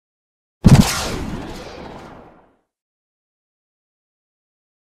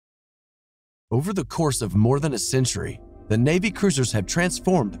Over the course of more than a century, the Navy cruisers have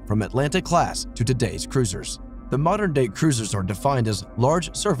transformed from Atlanta-class to today's cruisers. The modern-day cruisers are defined as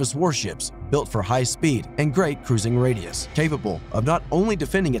large surface warships built for high speed and great cruising radius, capable of not only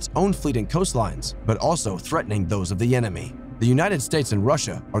defending its own fleet and coastlines, but also threatening those of the enemy. The United States and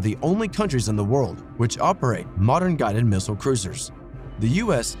Russia are the only countries in the world which operate modern guided missile cruisers. The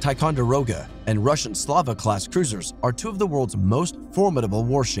U.S. Ticonderoga and Russian Slava-class cruisers are two of the world's most formidable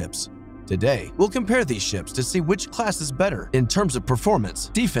warships. Today, we'll compare these ships to see which class is better in terms of performance,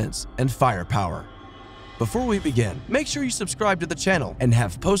 defense, and firepower. Before we begin, make sure you subscribe to the channel and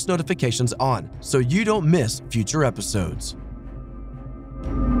have post notifications on so you don't miss future episodes.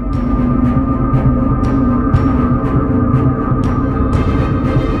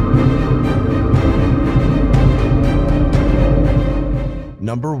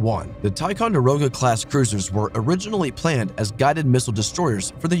 Number 1. The Ticonderoga-class cruisers were originally planned as guided missile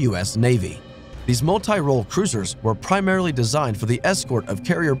destroyers for the U.S. Navy. These multi-role cruisers were primarily designed for the escort of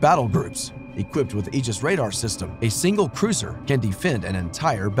carrier battle groups. Equipped with Aegis radar system, a single cruiser can defend an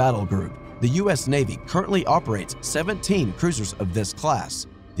entire battle group. The U.S. Navy currently operates 17 cruisers of this class.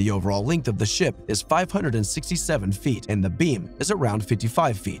 The overall length of the ship is 567 feet and the beam is around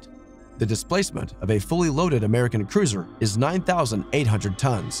 55 feet. The displacement of a fully loaded American cruiser is 9,800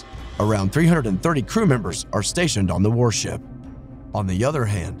 tons. Around 330 crew members are stationed on the warship. On the other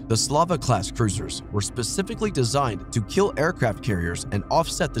hand, the Slava-class cruisers were specifically designed to kill aircraft carriers and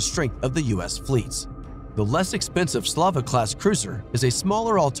offset the strength of the U.S. fleets. The less expensive Slava-class cruiser is a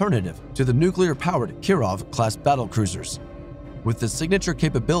smaller alternative to the nuclear-powered Kirov-class battlecruisers. With the signature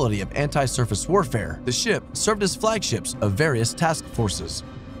capability of anti-surface warfare, the ship served as flagships of various task forces.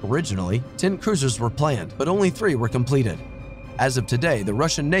 Originally, 10 cruisers were planned, but only 3 were completed. As of today, the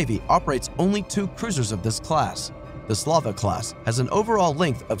Russian Navy operates only 2 cruisers of this class. The Slava-class has an overall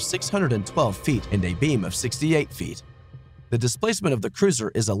length of 612 feet and a beam of 68 feet. The displacement of the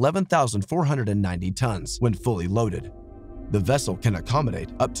cruiser is 11,490 tons when fully loaded. The vessel can accommodate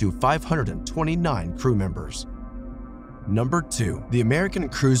up to 529 crew members. Number 2. The American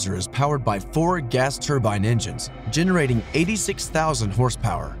cruiser is powered by 4 gas turbine engines, generating 86,000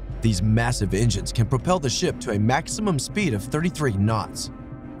 horsepower. These massive engines can propel the ship to a maximum speed of 33 knots.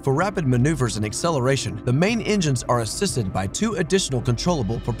 For rapid maneuvers and acceleration, the main engines are assisted by 2 additional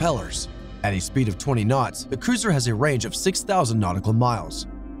controllable propellers. At a speed of 20 knots, the cruiser has a range of 6,000 nautical miles.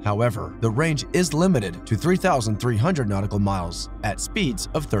 However, the range is limited to 3,300 nautical miles at speeds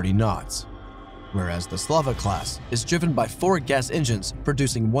of 30 knots. Whereas the Slava-class is driven by 4 gas engines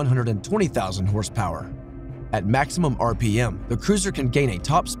producing 120,000 horsepower. At maximum RPM, the cruiser can gain a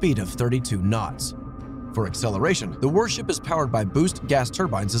top speed of 32 knots. For acceleration, the warship is powered by boost gas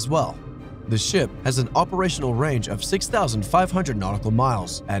turbines as well. The ship has an operational range of 6,500 nautical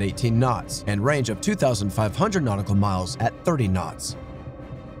miles at 18 knots and range of 2,500 nautical miles at 30 knots.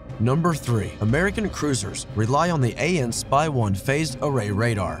 Number 3. American cruisers rely on the AN Spy-1 phased array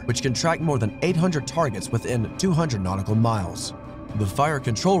radar, which can track more than 800 targets within 200 nautical miles. The fire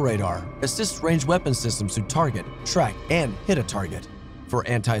control radar assists ranged weapon systems to target, track, and hit a target. For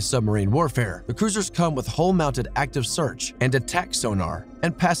anti-submarine warfare, the cruisers come with hull-mounted active search and attack sonar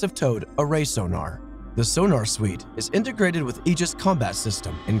and passive-towed array sonar. The sonar suite is integrated with Aegis combat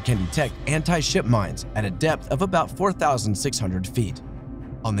system and can detect anti-ship mines at a depth of about 4,600 feet.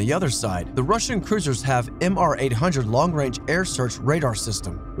 On the other side, the Russian cruisers have MR-800 long-range air search radar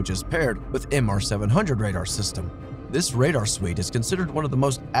system, which is paired with MR-700 radar system. This radar suite is considered one of the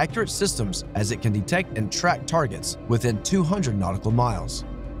most accurate systems as it can detect and track targets within 200 nautical miles.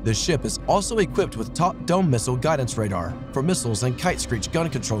 The ship is also equipped with top dome missile guidance radar for missiles and kite screech gun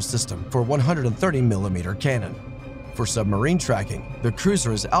control system for 130mm cannon. For submarine tracking, the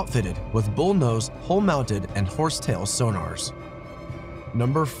cruiser is outfitted with bullnose, hull-mounted, and horsetail sonars.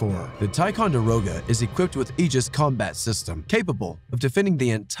 Number 4. The Ticonderoga is equipped with Aegis combat system, capable of defending the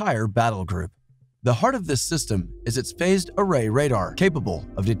entire battle group. The heart of this system is its phased array radar, capable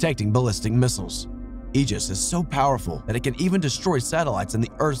of detecting ballistic missiles. Aegis is so powerful that it can even destroy satellites in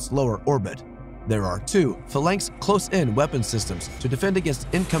the Earth's lower orbit. There are 2 phalanx close-in weapon systems to defend against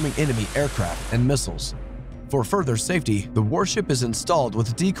incoming enemy aircraft and missiles. For further safety, the warship is installed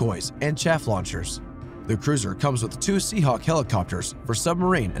with decoys and chaff launchers. The cruiser comes with 2 Seahawk helicopters for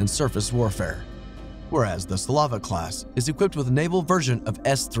submarine and surface warfare. Whereas the Slava-class is equipped with a naval version of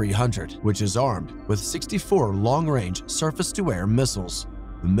S-300, which is armed with 64 long-range surface-to-air missiles.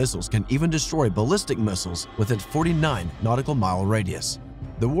 The missiles can even destroy ballistic missiles within 49 nautical mile radius.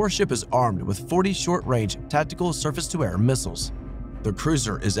 The warship is armed with 40 short-range tactical surface-to-air missiles. The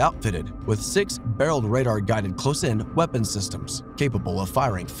cruiser is outfitted with 6 barreled radar-guided close-in weapon systems, capable of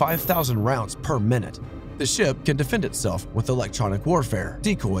firing 5,000 rounds per minute. The ship can defend itself with electronic warfare,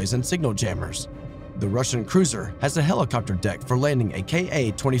 decoys, and signal jammers. The Russian cruiser has a helicopter deck for landing a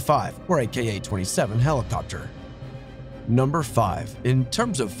Ka-25 or a Ka-27 helicopter. Number 5. In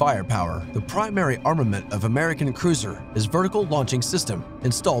terms of firepower, the primary armament of American cruiser is vertical launching system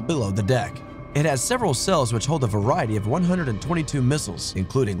installed below the deck. It has several cells which hold a variety of 122 missiles,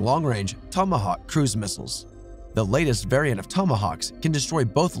 including long-range Tomahawk cruise missiles. The latest variant of Tomahawks can destroy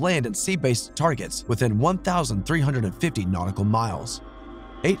both land and sea-based targets within 1,350 nautical miles.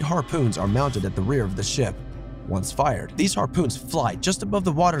 8 harpoons are mounted at the rear of the ship. Once fired, these harpoons fly just above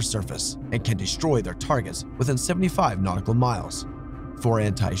the water surface and can destroy their targets within 75 nautical miles. For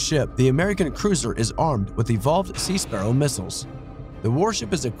anti-ship, the American cruiser is armed with evolved Sea Sparrow missiles. The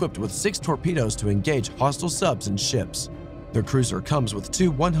warship is equipped with 6 torpedoes to engage hostile subs and ships. The cruiser comes with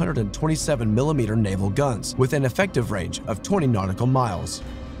 2 127mm naval guns with an effective range of 20 nautical miles.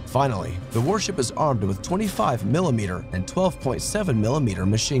 Finally, the warship is armed with 25mm and 12.7mm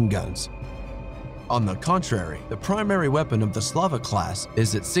machine guns. On the contrary, the primary weapon of the Slava-class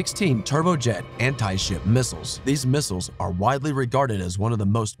is its 16 turbojet anti-ship missiles. These missiles are widely regarded as one of the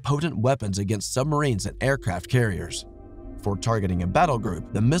most potent weapons against submarines and aircraft carriers. For targeting a battle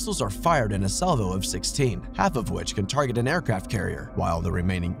group, the missiles are fired in a salvo of 16, half of which can target an aircraft carrier, while the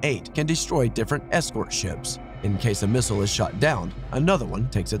remaining 8 can destroy different escort ships. In case a missile is shot down, another one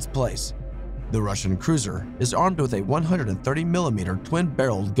takes its place. The Russian cruiser is armed with a 130mm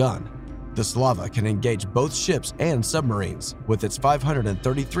twin-barreled gun. The Slava can engage both ships and submarines with its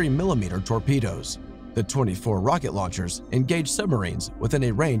 533mm torpedoes. The 24 rocket launchers engage submarines within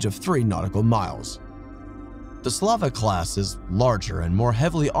a range of 3 nautical miles. The Slava-class is larger and more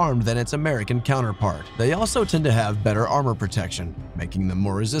heavily armed than its American counterpart. They also tend to have better armor protection, making them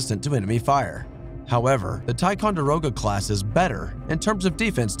more resistant to enemy fire. However, the Ticonderoga-class is better in terms of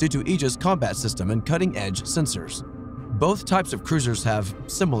defense due to Aegis combat system and cutting-edge sensors. Both types of cruisers have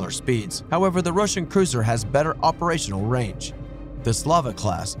similar speeds. However, the Russian cruiser has better operational range. The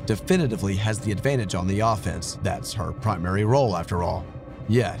Slava-class definitively has the advantage on the offense. That's her primary role after all.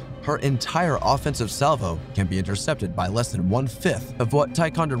 Yet, her entire offensive salvo can be intercepted by less than 1/5 of what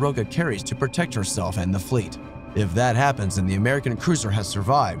Ticonderoga carries to protect herself and the fleet. If that happens and the American cruiser has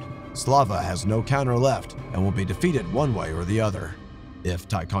survived, Slava has no counter left and will be defeated one way or the other. If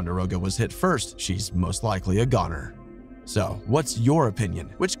Ticonderoga was hit first, she's most likely a goner. So, what's your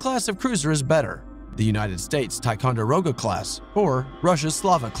opinion? Which class of cruiser is better? The United States Ticonderoga-class or Russia's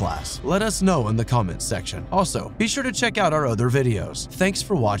Slava-class? Let us know in the comments section. Also, be sure to check out our other videos. Thanks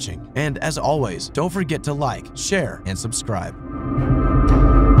for watching, and as always, don't forget to like, share, and subscribe.